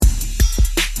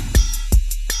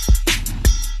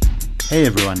Hey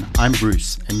everyone, I'm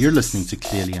Bruce, and you're listening to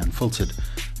Clearly Unfiltered,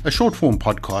 a short-form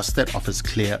podcast that offers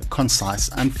clear, concise,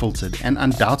 unfiltered, and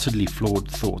undoubtedly flawed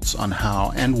thoughts on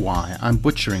how and why I'm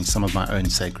butchering some of my own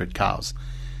sacred cows.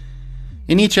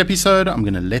 In each episode, I'm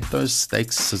going to let those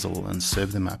steaks sizzle and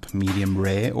serve them up medium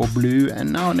rare or blue,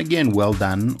 and now and again well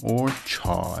done or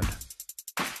charred.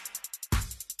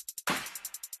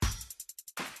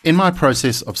 In my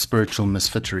process of spiritual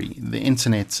misfittery, the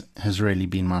internet has really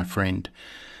been my friend.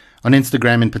 On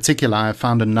Instagram in particular, I have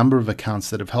found a number of accounts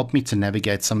that have helped me to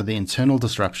navigate some of the internal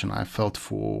disruption I felt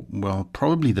for, well,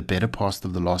 probably the better part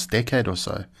of the last decade or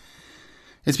so.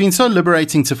 It's been so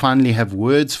liberating to finally have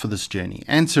words for this journey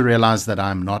and to realize that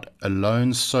I'm not a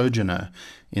lone sojourner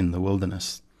in the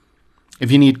wilderness.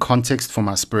 If you need context for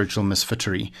my spiritual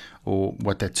misfittery, or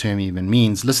what that term even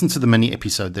means, listen to the mini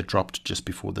episode that dropped just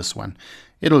before this one.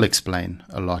 It'll explain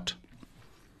a lot.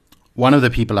 One of the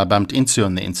people I bumped into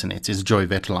on the internet is Joy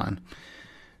Vetterline.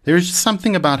 There is just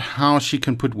something about how she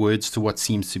can put words to what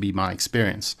seems to be my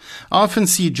experience. I often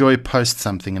see Joy post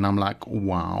something and I'm like,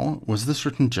 wow, was this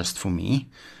written just for me?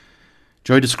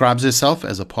 Joy describes herself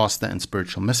as a pastor and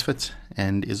spiritual misfit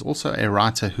and is also a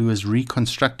writer who is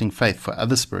reconstructing faith for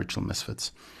other spiritual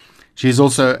misfits. She is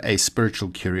also a spiritual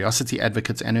curiosity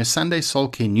advocate, and her Sunday Soul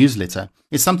Care newsletter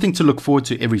is something to look forward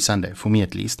to every Sunday, for me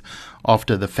at least,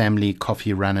 after the family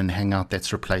coffee run and hangout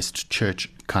that's replaced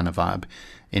church kind of vibe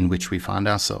in which we find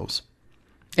ourselves.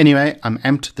 Anyway, I'm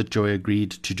amped that Joy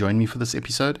agreed to join me for this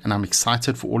episode, and I'm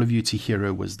excited for all of you to hear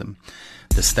her wisdom.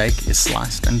 The steak is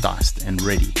sliced and diced and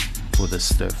ready for this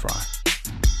stir fry.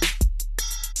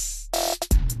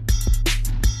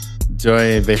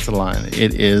 Joy Vetterline,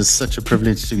 it is such a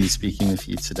privilege to be speaking with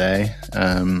you today.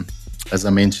 As I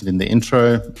mentioned in the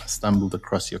intro, I stumbled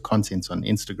across your content on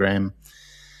Instagram,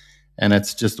 and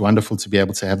it's just wonderful to be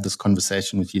able to have this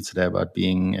conversation with you today about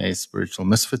being a spiritual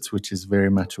misfit, which is very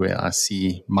much where I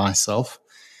see myself.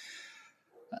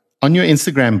 On your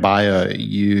Instagram bio,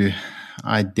 you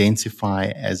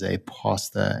identify as a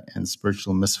pastor and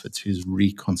spiritual misfit who's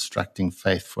reconstructing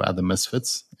faith for other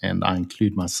misfits, and I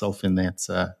include myself in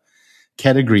that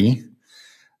category.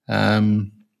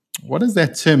 What does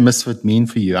that term misfit mean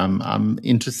for you? I'm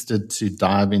interested to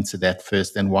dive into that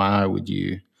first, and why would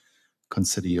you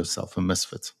consider yourself a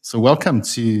misfit? So welcome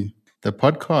to the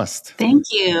podcast. Thank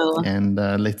you. And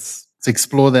let's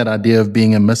explore that idea of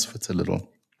being a misfit a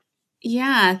little.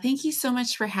 Yeah, thank you so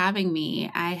much for having me.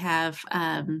 I have,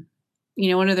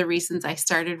 one of the reasons I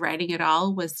started writing it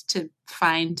all was to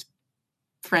find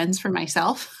friends for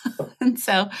myself. And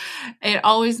so it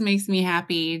always makes me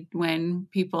happy when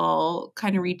people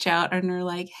kind of reach out and are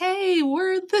like, hey,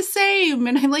 we're the same.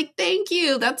 And I'm like, thank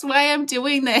you. That's why I'm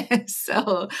doing this.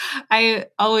 So I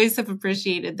always have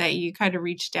appreciated that you kind of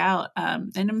reached out.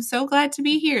 And I'm so glad to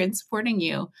be here and supporting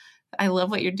you. I love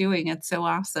what you're doing. It's so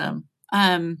awesome.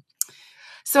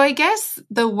 So I guess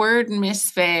the word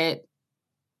misfit,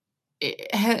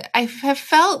 I have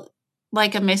felt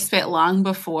like a misfit long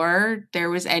before there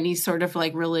was any sort of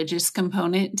like religious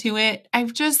component to it.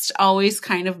 I've just always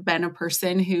kind of been a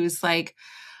person who's like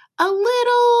a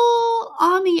little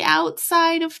on the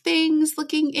outside of things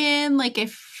looking in. Like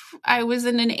if I was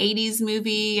in an 80s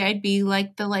movie, I'd be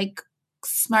like the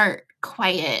smart,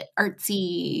 quiet,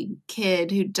 artsy kid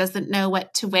who doesn't know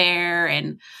what to wear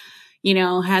and,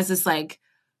 has this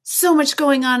so much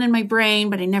going on in my brain,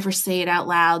 but I never say it out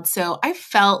loud. So I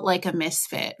felt like a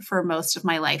misfit for most of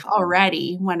my life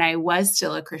already when I was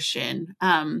still a Christian.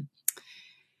 And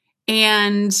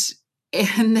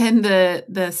then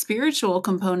the spiritual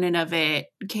component of it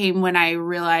came when I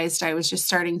realized I was just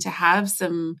starting to have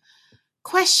some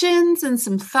questions and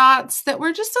some thoughts that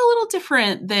were just a little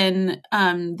different than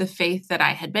the faith that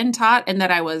I had been taught and that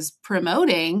I was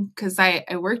promoting, because I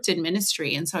worked in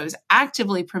ministry. And so I was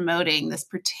actively promoting this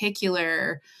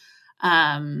particular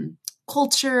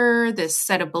culture, this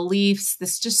set of beliefs,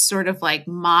 this just sort of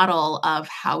model of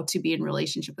how to be in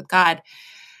relationship with God.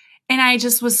 And I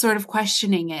just was sort of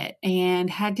questioning it and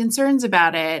had concerns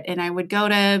about it. And I would go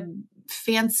to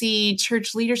fancy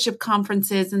church leadership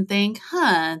conferences and think,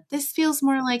 this feels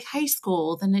more like high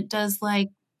school than it does like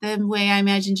the way I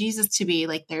imagine Jesus to be.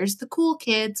 Like there's the cool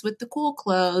kids with the cool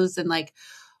clothes and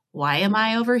why am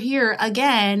I over here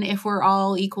again if we're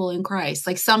all equal in Christ?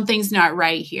 Like something's not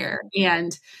right here.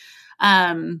 And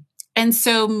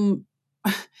so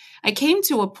I came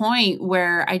to a point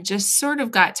where I just sort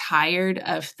of got tired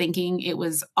of thinking it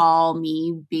was all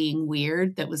me being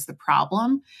weird that was the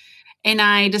problem. And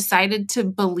I decided to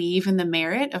believe in the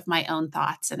merit of my own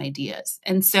thoughts and ideas.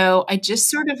 And so I just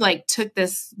sort of like took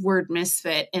this word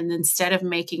misfit, and instead of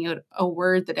making it a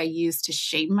word that I used to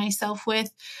shame myself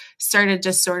with, started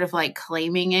just sort of like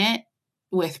claiming it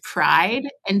with pride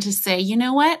and to say, you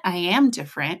know what? I am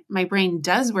different. My brain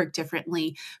does work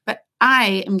differently, but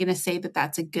I am going to say that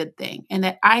that's a good thing and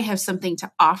that I have something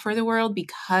to offer the world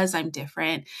because I'm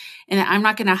different, and that I'm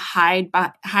not going to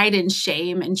hide in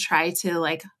shame and try to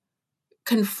like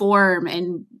conform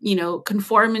and,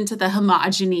 conform into the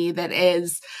homogeny that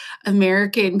is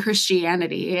American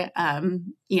Christianity.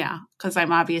 Yeah, because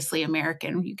I'm obviously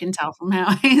American. You can tell from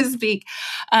how I speak.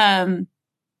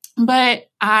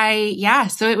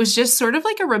 So it was just sort of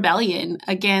like a rebellion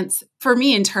against, for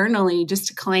me internally, just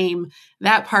to claim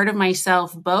that part of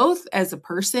myself, both as a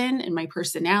person and my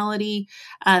personality,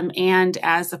 and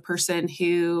as a person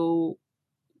who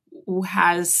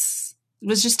was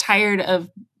just tired of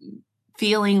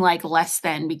feeling like less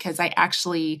than because I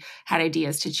actually had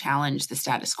ideas to challenge the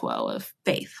status quo of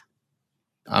faith.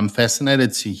 I'm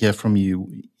fascinated to hear from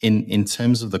you in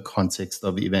terms of the context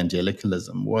of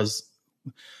evangelicalism.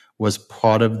 Was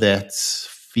part of that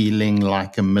feeling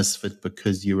like a misfit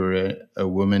because you were a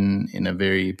woman in a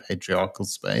very patriarchal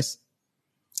space?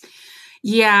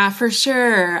 Yeah, for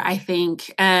sure. I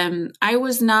think I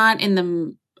was not in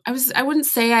the. I wouldn't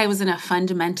say I was in a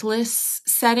fundamentalist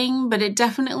setting, but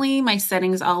my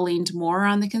settings all leaned more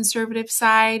on the conservative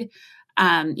side.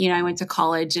 I went to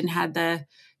college and had the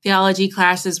theology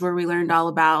classes where we learned all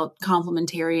about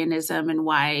complementarianism and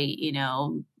why,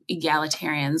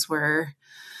 egalitarians were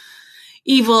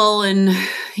evil and,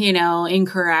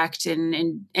 incorrect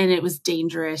and it was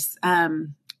dangerous.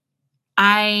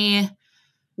 I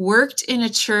worked in a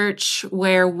church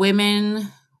where women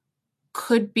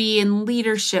could be in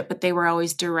leadership, but they were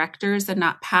always directors and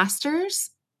not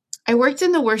pastors. I worked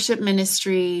in the worship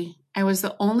ministry. I was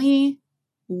the only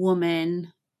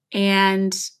woman,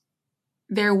 and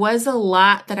there was a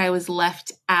lot that I was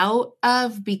left out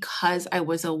of because I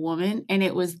was a woman, and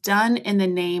it was done in the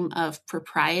name of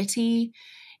propriety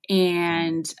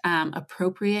and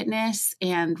appropriateness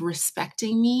and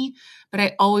respecting me. But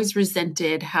I always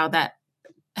resented how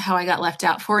I got left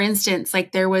out. For instance,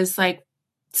 like there was like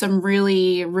some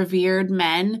really revered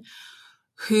men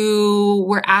who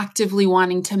were actively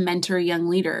wanting to mentor young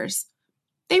leaders.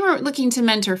 They weren't looking to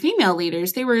mentor female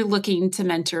leaders. They were looking to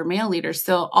mentor male leaders.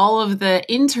 So all of the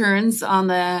interns on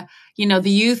the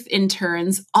youth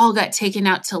interns all got taken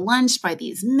out to lunch by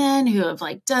these men who have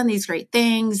like done these great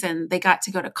things. And they got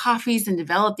to go to coffees and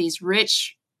develop these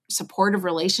rich, supportive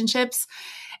relationships.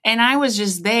 And I was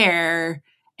just there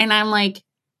and I'm like,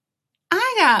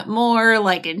 I got more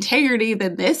like integrity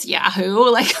than this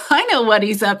Yahoo. Like, I know what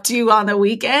he's up to on the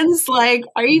weekends. Like,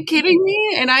 are you kidding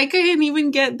me? And I couldn't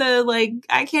even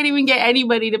I can't even get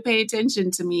anybody to pay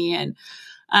attention to me. And,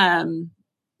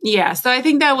 so I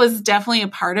think that was definitely a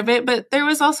part of it. But there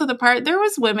was also there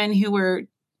was women who were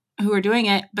doing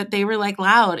it, but they were like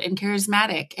loud and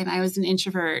charismatic. And I was an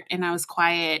introvert and I was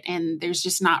quiet. And there's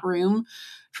just not room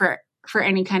for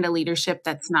any kind of leadership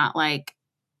that's not like,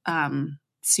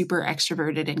 super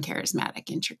extroverted and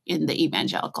charismatic in the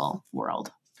evangelical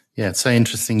world. Yeah, it's so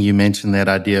interesting you mentioned that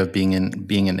idea of being an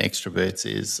extrovert.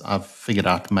 Is I've figured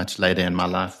out much later in my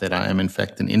life that I am in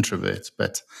fact an introvert,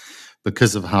 but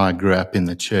because of how I grew up in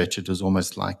the church, it was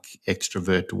almost like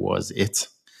extrovert was it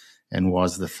and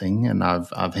was the thing. And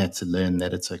I've had to learn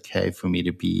that it's okay for me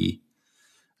to be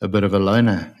a bit of a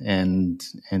loner and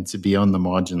to be on the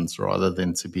margins rather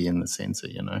than to be in the center,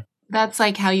 That's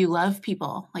like how you love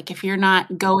people. Like if you're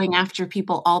not going after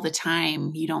people all the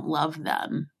time, you don't love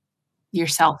them. You're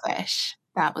selfish.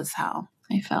 That was how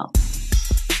I felt.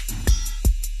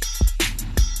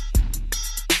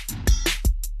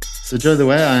 So, Joe, the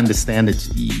way I understand it,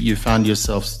 you found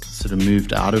yourself sort of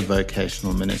moved out of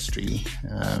vocational ministry.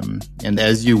 And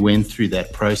as you went through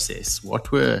that process,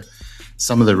 what were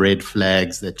some of the red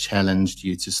flags that challenged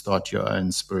you to start your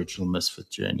own spiritual misfit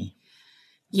journey?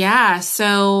 Yeah.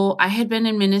 So I had been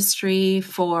in ministry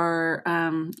for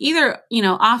either,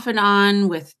 off and on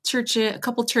with a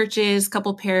couple churches,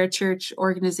 couple parachurch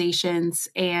organizations.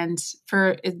 And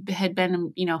it had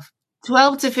been,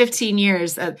 12 to 15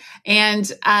 years.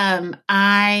 And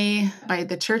by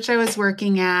the church I was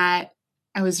working at,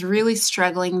 I was really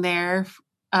struggling there.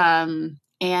 And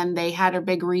they had a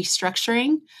big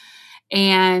restructuring.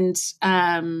 And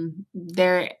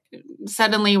there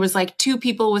suddenly was like two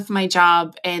people with my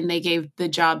job, and they gave the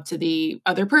job to the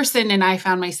other person, and I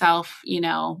found myself,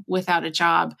 without a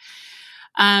job.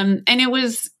 And it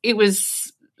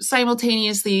was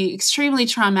simultaneously extremely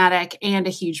traumatic and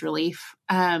a huge relief.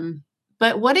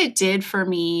 But what it did for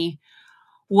me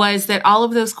was that all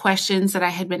of those questions that I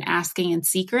had been asking in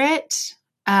secret,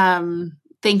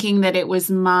 thinking that it was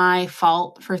my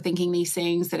fault for thinking these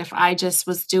things, that if I just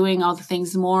was doing all the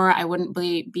things more, I wouldn't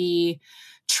be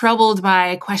troubled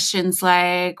by questions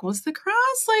like, was the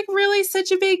cross like really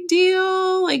such a big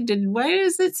deal? Like, why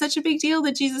is it such a big deal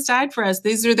that Jesus died for us?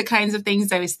 These are the kinds of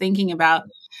things I was thinking about.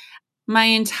 My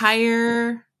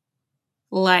entire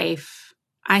life,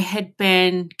 I had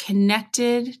been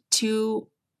connected to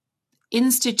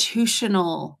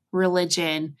institutional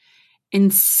religion in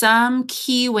some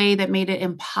key way that made it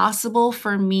impossible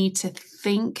for me to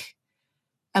think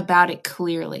about it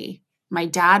clearly. My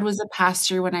dad was a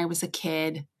pastor when I was a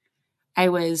kid. I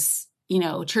was,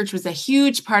 church was a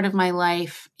huge part of my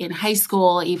life in high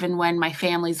school, even when my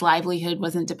family's livelihood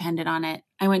wasn't dependent on it.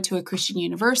 I went to a Christian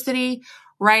university.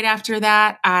 Right after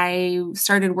that, I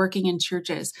started working in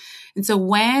churches. And so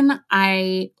when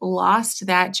I lost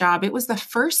that job, it was the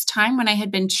first time when I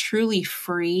had been truly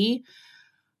free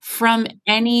from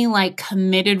any like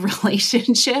committed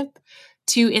relationship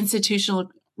to institutional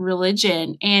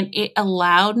religion. And it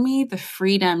allowed me the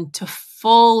freedom to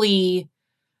fully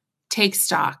take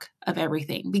stock of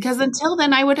everything, because until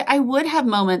then I would have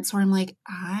moments where I'm like,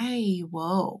 I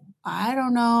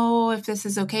don't know if this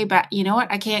is okay, but you know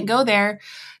what? I can't go there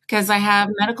because I have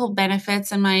medical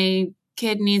benefits and my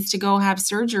kid needs to go have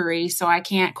surgery. So I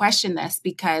can't question this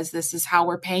because this is how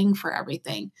we're paying for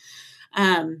everything.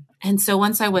 And so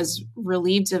once I was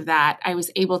relieved of that, I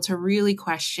was able to really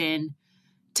question,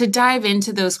 to dive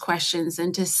into those questions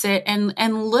and to sit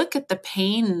and look at the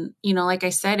pain. Like I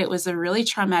said, it was a really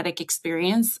traumatic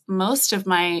experience. Most of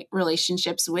my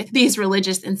relationships with these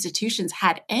religious institutions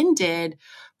had ended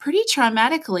pretty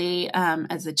traumatically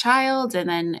as a child, and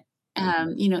then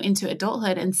into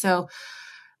adulthood. And so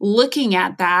looking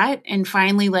at that and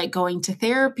finally like going to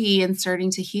therapy and starting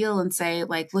to heal and say,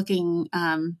 like, looking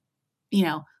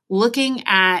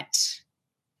at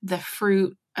the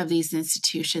fruit of these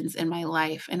institutions in my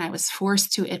life. And I was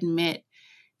forced to admit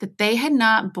that they had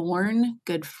not borne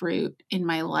good fruit in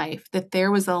my life, that there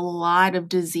was a lot of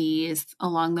disease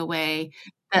along the way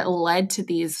that led to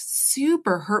these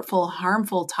super hurtful,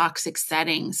 harmful, toxic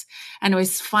settings. And I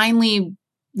was finally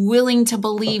willing to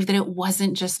believe that it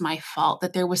wasn't just my fault,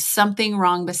 that there was something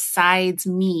wrong besides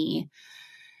me.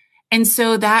 And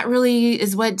so that really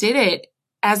is what did it.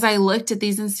 As I looked at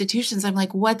these institutions, I'm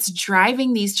like, what's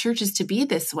driving these churches to be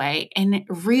this way? And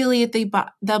really at the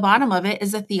bottom of it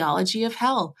is a theology of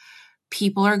hell.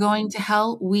 People are going to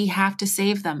hell. We have to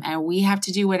save them and we have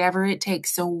to do whatever it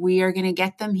takes. So we are going to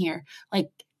get them here. Like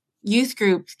youth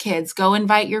group kids, go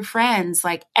invite your friends.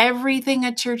 Like everything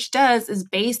a church does is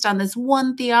based on this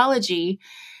one theology.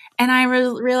 And I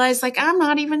realized, like, I'm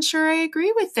not even sure I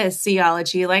agree with this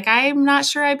theology. Like, I'm not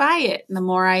sure I buy it. And the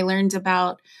more I learned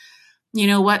about,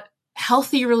 what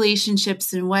healthy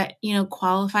relationships and what,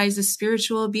 qualifies as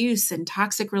spiritual abuse and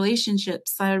toxic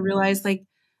relationships, I realized, like,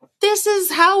 this is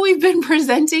how we've been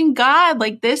presenting God.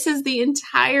 Like, this is the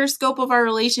entire scope of our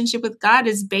relationship with God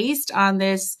is based on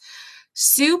this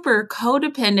super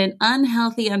codependent,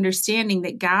 unhealthy understanding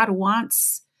that God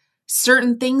wants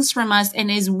certain things from us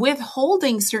and is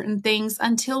withholding certain things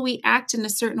until we act in a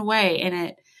certain way.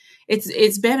 And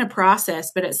it's been a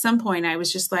process, but at some point I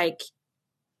was just like,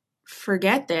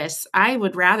 forget this. I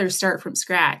would rather start from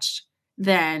scratch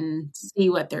than see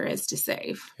what there is to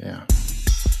save. Yeah.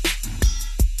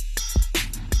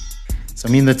 So,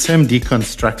 I mean, the term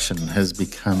deconstruction has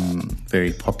become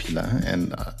very popular,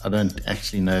 and I don't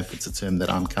actually know if it's a term that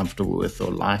I'm comfortable with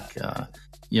or like,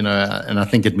 and I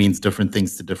think it means different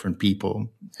things to different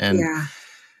people. And, Yeah.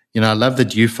 I love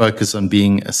that you focus on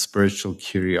being a spiritual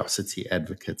curiosity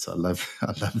advocate. I love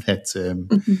that term.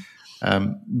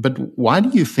 But why do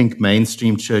you think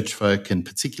mainstream church folk, and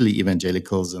particularly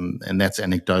evangelicals, and that's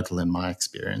anecdotal in my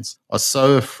experience, are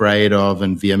so afraid of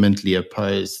and vehemently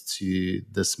opposed to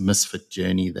this misfit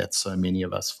journey that so many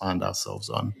of us find ourselves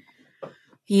on?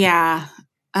 Yeah.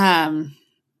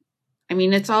 I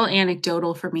mean, it's all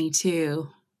anecdotal for me too.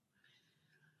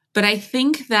 But I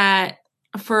think that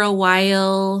for a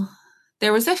while,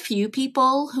 there was a few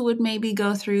people who would maybe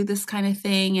go through this kind of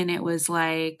thing. And it was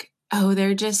like, oh,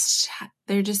 they're just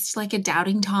like a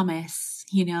doubting Thomas,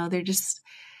 they're just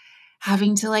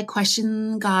having to like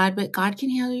question God, but God can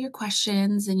handle your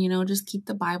questions and, just keep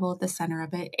the Bible at the center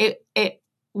of it.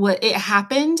 It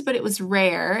happened, but it was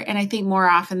rare. And I think more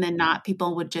often than not,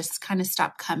 people would just kind of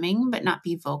stop coming, but not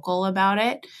be vocal about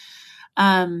it.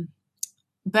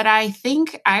 But I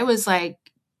think I was like,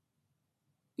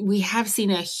 we have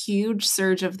seen a huge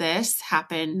surge of this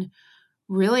happen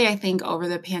really, I think over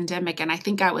the pandemic, and I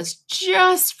think I was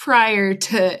I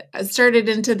started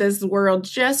into this world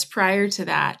just prior to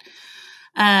that.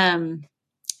 And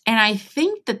I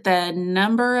think that the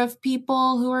number of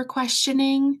people who are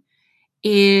questioning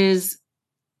is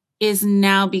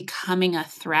now becoming a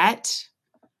threat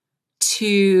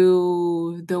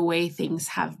to the way things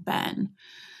have been.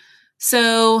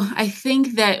 So I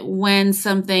think that when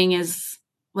something is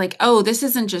like, oh, this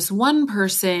isn't just one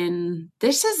person,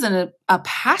 this isn't a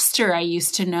pastor I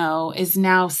used to know is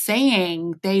now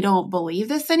saying they don't believe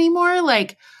this anymore.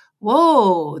 Like,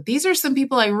 whoa, these are some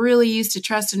people I really used to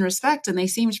trust and respect, and they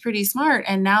seemed pretty smart.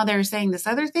 And now they're saying this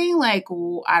other thing. Like,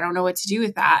 I don't know what to do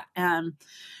with that.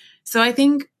 So I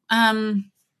think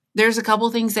there's a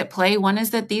couple things at play. One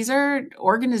is that these are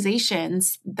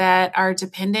organizations that are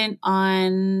dependent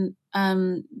on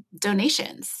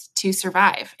donations to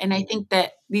survive. And I think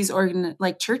that these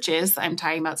like churches I'm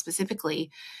talking about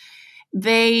specifically,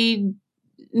 they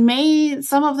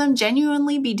some of them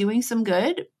genuinely be doing some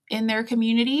good in their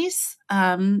communities.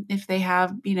 If they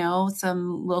have,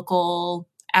 some local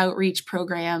outreach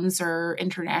programs or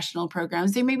international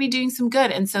programs, they may be doing some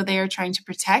good. And so they are trying to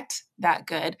protect that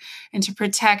good and to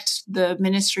protect the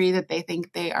ministry that they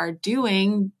think they are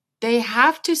doing. They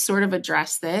have to sort of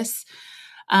address this.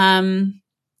 I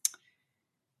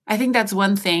think that's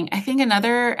one thing. I think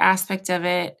another aspect of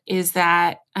it is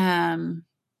that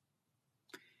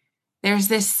there's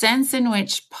this sense in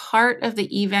which part of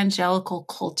the evangelical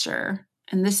culture,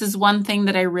 and this is one thing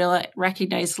that I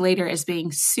recognized later as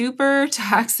being super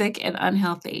toxic and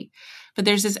unhealthy, but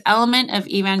there's this element of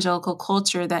evangelical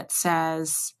culture that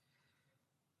says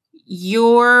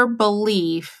your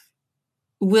belief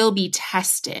will be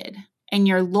tested, and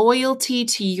your loyalty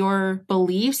to your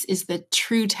beliefs is the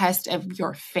true test of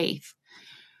your faith.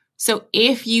 So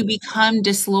if you become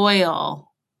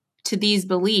disloyal to these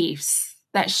beliefs,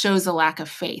 that shows a lack of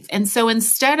faith. And so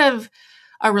instead of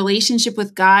a relationship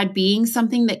with God being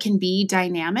something that can be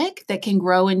dynamic, that can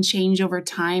grow and change over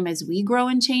time as we grow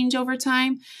and change over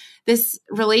time, this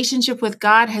relationship with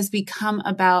God has become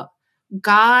about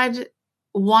God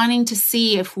wanting to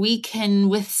see if we can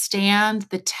withstand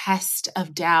the test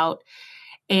of doubt,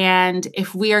 and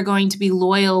if we are going to be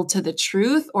loyal to the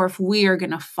truth or if we are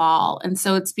going to fall. And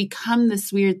so it's become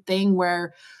this weird thing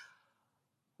where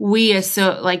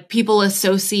people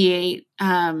associate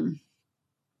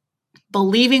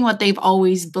believing what they've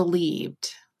always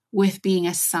believed with being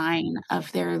a sign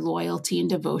of their loyalty and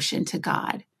devotion to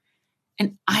God.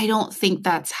 And I don't think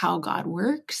that's how God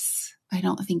works. I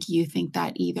don't think you think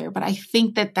that either, but I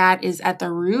think that that is at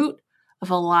the root of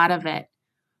a lot of it.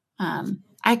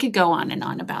 I could go on and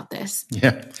on about this.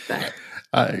 Yeah. But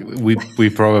we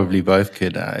probably both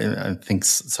could. I think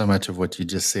so much of what you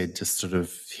just said just sort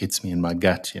of hits me in my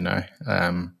gut,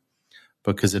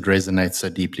 because it resonates so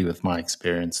deeply with my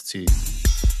experience too.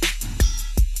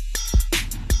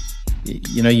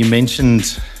 You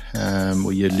mentioned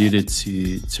or you alluded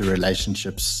to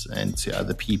relationships and to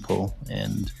other people,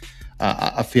 and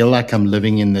I feel like I'm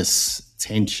living in this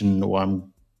tension, or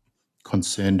I'm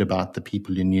concerned about the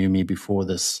people who knew me before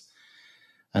this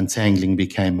untangling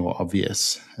became more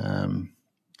obvious. I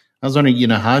was wondering,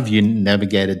 how have you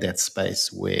navigated that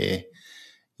space where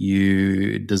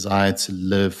you desire to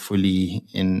live fully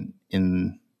in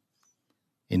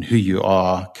who you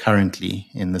are currently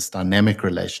in this dynamic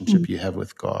relationship you have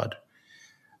with God,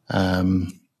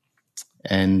 and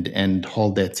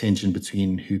hold that tension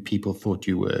between who people thought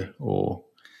you were or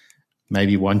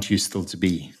maybe want you still to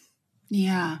be?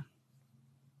 yeah.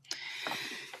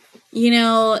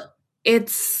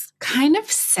 It's kind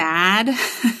of sad,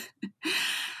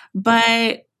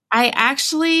 but I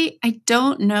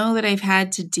don't know that I've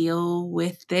had to deal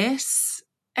with this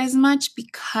as much,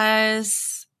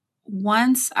 because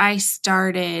once I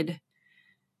started,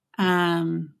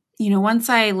 once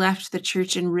I left the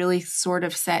church and really sort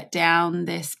of set down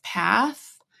this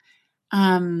path,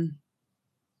 all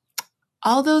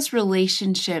those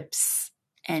relationships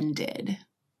ended.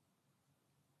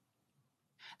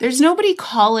 There's nobody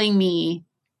calling me,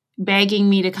 begging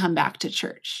me to come back to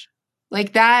church.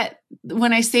 Like that,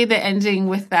 when I say the ending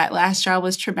with that last job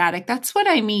was traumatic, that's what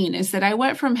I mean, is that I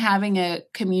went from having a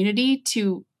community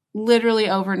to literally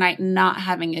overnight not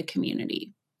having a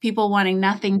community. People wanting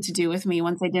nothing to do with me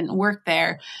once I didn't work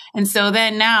there. And so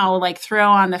then now, throw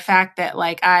on the fact that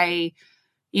I,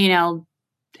 am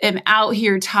out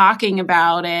here talking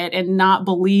about it and not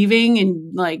believing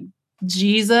in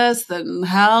Jesus and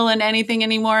hell and anything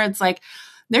anymore. It's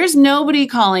there's nobody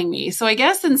calling me. So I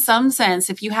guess in some sense,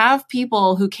 if you have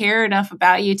people who care enough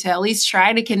about you to at least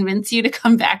try to convince you to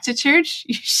come back to church,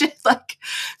 you should like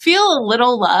feel a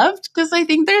little loved. Cause I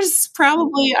think there's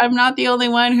probably, I'm not the only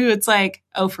one who it's like,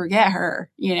 oh, forget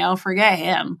her, forget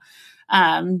him,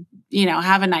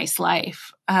 have a nice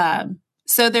life.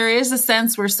 So there is a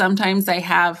sense where sometimes I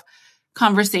have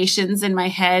conversations in my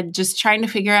head, just trying to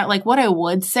figure out like what I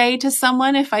would say to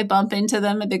someone if I bump into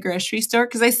them at the grocery store.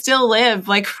 Cause I still live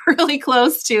like really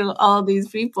close to all of these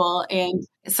people. And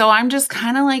so I'm just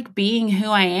kind of like being who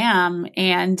I am.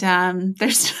 And,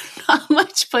 there's not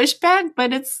much pushback,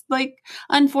 but it's like,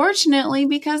 unfortunately,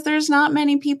 because there's not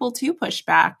many people to push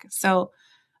back. So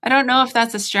I don't know if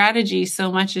that's a strategy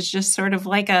so much as just sort of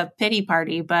like a pity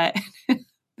party, but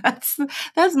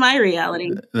that's my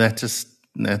reality. That just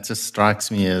strikes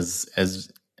me as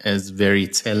very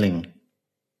telling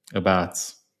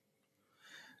about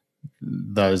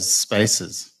those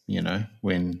spaces,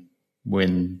 when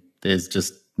there's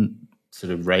just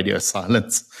sort of radio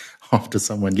silence after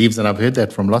someone leaves. And I've heard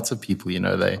that from lots of people,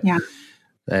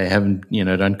 they haven't,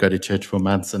 don't go to church for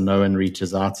months and no one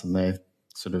reaches out, and they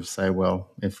sort of say,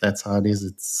 well, if that's how it is,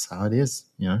 it's how it is,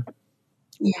 Yeah.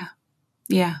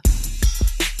 Yeah.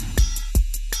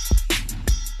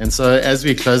 And so as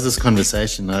we close this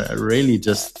conversation, I really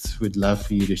just would love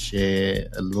for you to share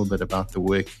a little bit about the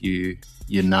work you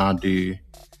now do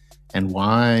and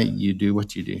why you do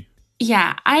what you do.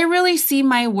 Yeah, I really see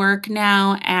my work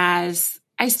now as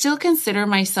I still consider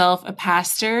myself a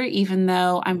pastor, even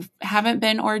though I haven't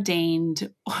been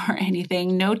ordained or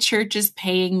anything. No church is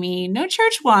paying me. No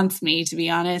church wants me, to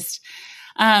be honest.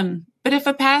 But if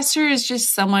a pastor is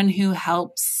just someone who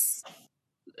helps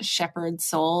shepherd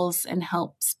souls and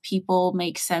helps people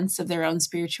make sense of their own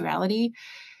spirituality,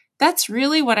 that's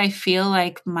really what I feel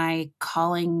like my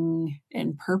calling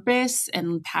and purpose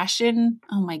and passion.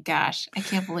 Oh my gosh, I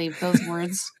can't believe those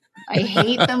words. I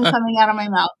hate them coming out of my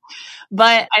mouth,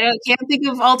 but can't think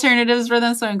of alternatives for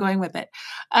them, so I'm going with it.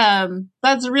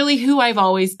 That's really who I've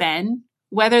always been,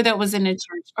 whether that was in a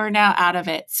church or now out of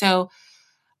it. So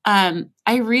I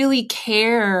really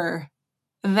care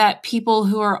that people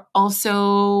who are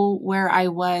also where I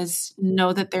was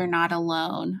know that they're not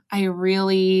alone. I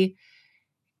really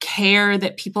care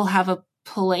that people have a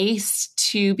place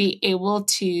to be able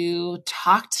to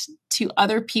talk to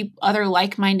other people, other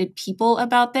like-minded people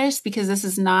about this, because this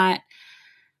is not,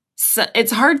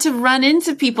 it's hard to run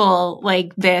into people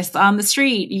like this on the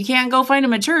street. You can't go find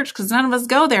them at church because none of us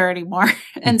go there anymore.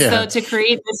 And so to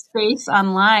create this space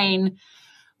online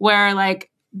where like,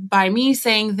 by me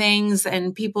saying things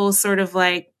and people sort of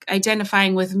like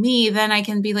identifying with me, then I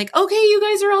can be like, okay, you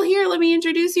guys are all here. Let me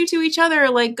introduce you to each other.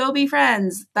 Like, go be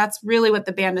friends. That's really what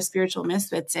the Band of Spiritual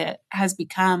Misfits has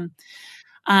become.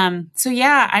 So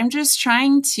yeah, I'm just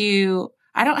trying to,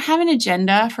 I don't have an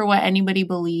agenda for what anybody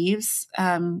believes.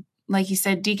 Like you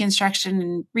said, deconstruction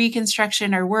and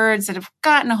reconstruction are words that have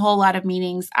gotten a whole lot of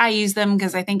meanings. I use them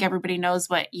because I think everybody knows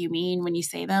what you mean when you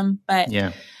say them. But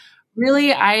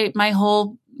really, my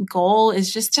whole goal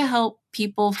is just to help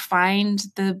people find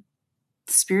the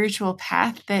spiritual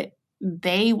path that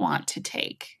they want to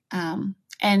take.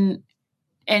 And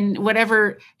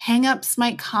whatever hangups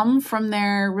might come from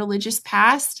their religious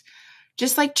past,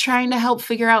 just like trying to help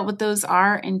figure out what those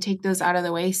are and take those out of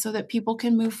the way so that people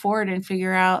can move forward and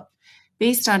figure out,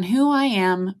 based on who I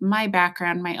am, my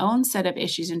background, my own set of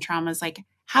issues and traumas, like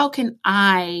how can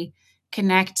I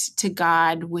connect to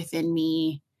God within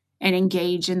me and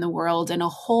engage in the world in a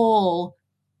whole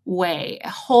way, a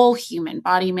whole human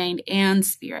body, mind, and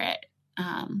spirit.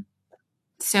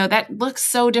 So that looks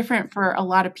so different for a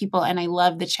lot of people. And I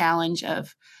love the challenge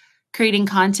of creating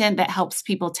content that helps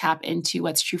people tap into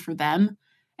what's true for them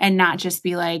and not just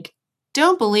be like,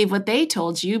 don't believe what they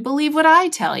told you, believe what I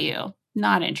tell you.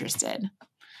 Not interested.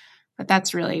 But that's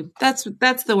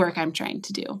the work I'm trying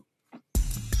to do.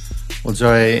 Well,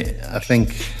 Joy, I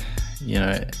think,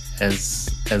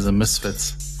 as a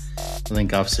misfit, I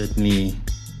think I've certainly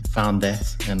found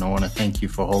that, and I want to thank you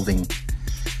for holding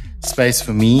space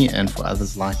for me and for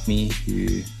others like me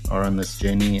who are on this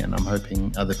journey, and I'm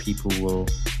hoping other people will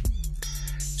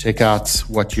check out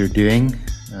what you're doing.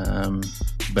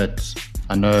 But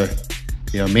I know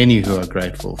there are many who are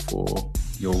grateful for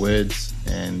your words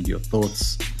and your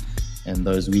thoughts and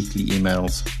those weekly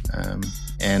emails.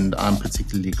 And I'm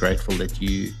particularly grateful that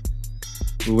you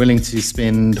were willing to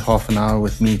spend half an hour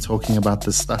with me talking about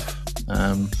this stuff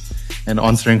and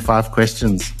answering 5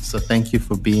 questions. So thank you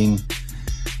for being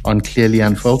on Clearly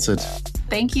Unfiltered.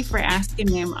 Thank you for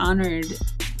asking me. I'm honored.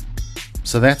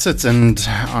 So that's it. And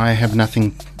I have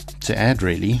nothing to add,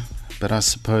 really. but I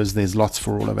suppose there's lots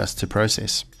for all of us to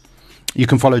process. You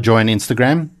can follow Joy on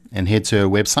Instagram and head to her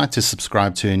website to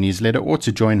subscribe to her newsletter or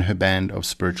to join her band of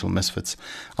spiritual misfits.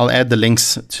 I'll add the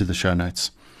links to the show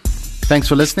notes. Thanks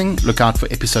for listening. Look out for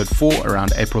episode 4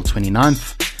 around April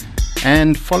 29th.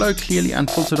 And follow Clearly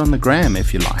Unfiltered on the gram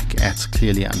if you like, at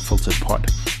Clearly Unfiltered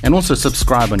Pod. And also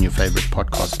subscribe on your favorite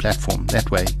podcast platform. That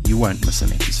way you won't miss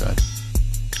an episode.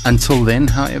 Until then,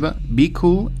 however, be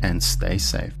cool and stay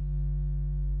safe.